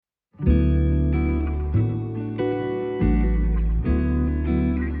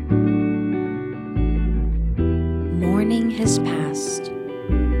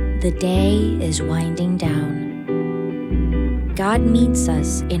The day is winding down. God meets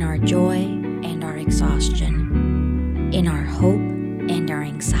us in our joy and our exhaustion, in our hope and our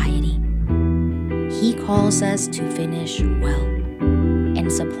anxiety. He calls us to finish well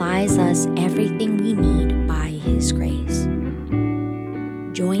and supplies us everything we need by His grace.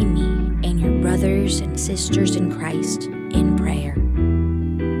 Join me and your brothers and sisters in Christ in prayer.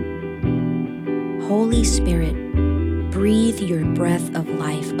 Holy Spirit, breathe your breath of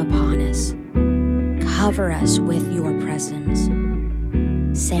life upon us. Cover us with your presence.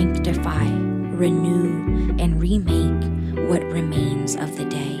 Sanctify, renew, and remake what remains of the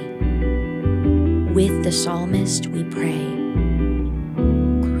day. With the psalmist we pray,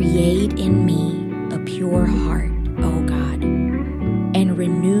 create in me a pure heart, O God, and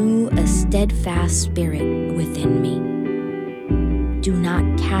renew a steadfast spirit within me. Do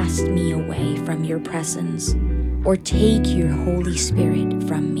not cast me away from your presence, or take your Holy Spirit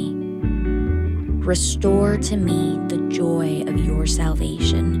from me. Restore to me the joy of your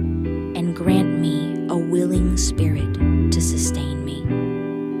salvation, and grant me a willing spirit to sustain me.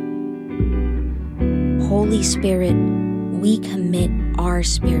 Holy Spirit, we commit our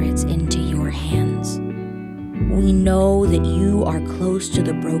spirits into your hands. We know that you are close to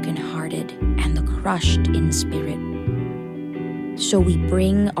the brokenhearted and the crushed in spirit. So we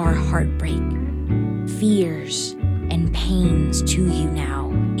bring our heartbreak, fears, and pains to you now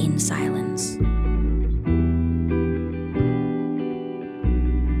in silence.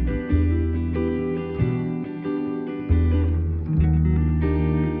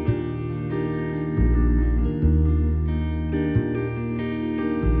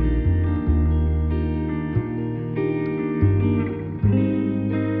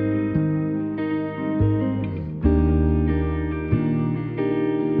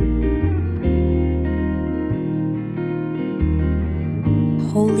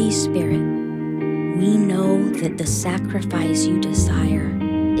 Holy Spirit, we know that the sacrifice you desire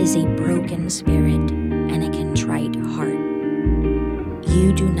is a broken spirit and a contrite heart.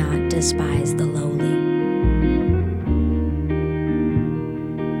 You do not despise the lowly.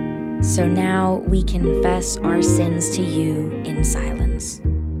 So now we confess our sins to you in silence.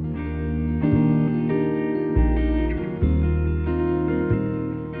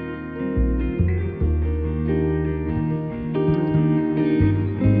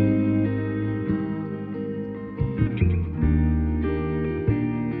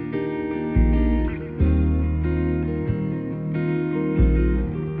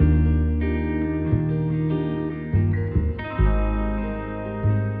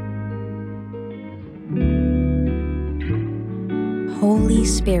 Holy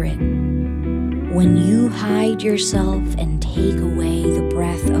Spirit, when you hide yourself and take away the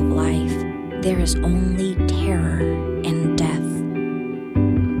breath of life, there is only terror and death.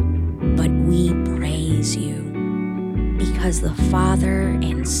 But we praise you, because the Father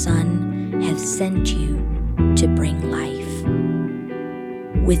and Son have sent you to bring life.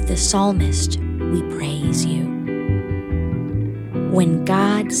 With the psalmist, we praise you. When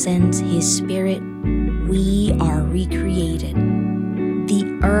God sends His Spirit, we are recreated. The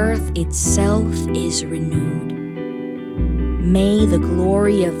earth itself is renewed. May the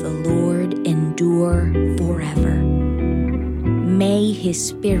glory of the Lord endure forever. May His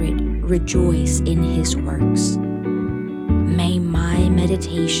Spirit rejoice in His works. May my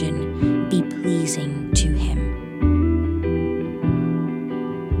meditation be pleasing to Him.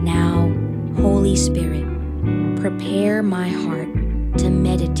 Now, Holy Spirit, prepare my heart to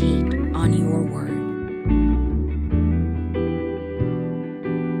meditate on your word.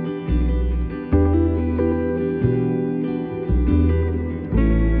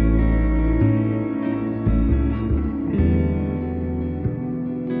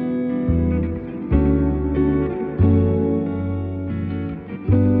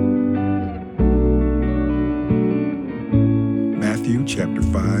 Matthew chapter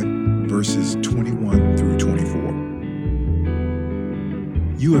 5, verses 21 through 24.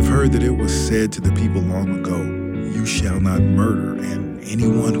 You have heard that it was said to the people long ago, "You shall not murder, and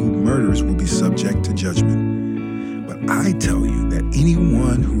anyone who murders will be subject to judgment." But I tell you that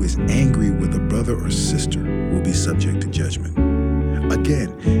anyone who is angry with a brother or sister will be subject to judgment. Again,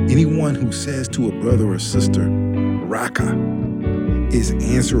 anyone who says to a brother or sister, "Raka," is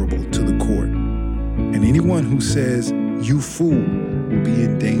answerable to the court. And anyone who says, "You fool," will be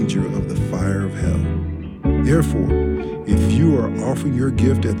in danger of the fire of hell. Therefore, if you are offering your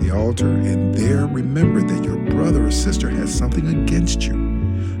gift at the altar and there remember that your brother or sister has something against you,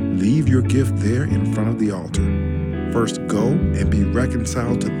 leave your gift there in front of the altar. First go and be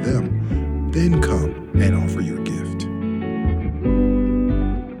reconciled to them, then come and offer your gift.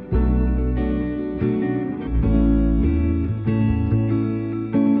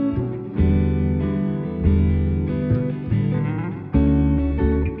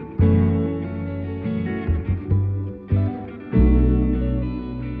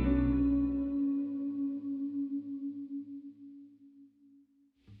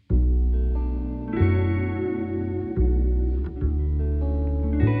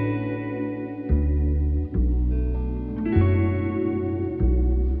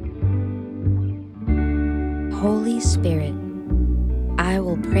 Spirit, I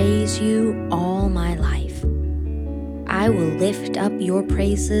will praise you all my life. I will lift up your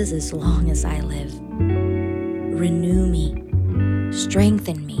praises as long as I live. Renew me,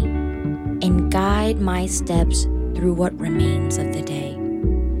 strengthen me, and guide my steps through what remains of the day.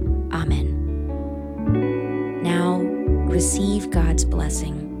 Amen. Now, receive God's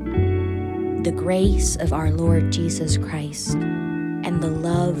blessing. The grace of our Lord Jesus Christ, and the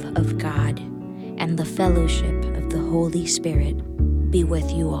love of God, and the fellowship of the Holy Spirit be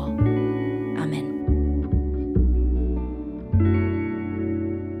with you all. Amen.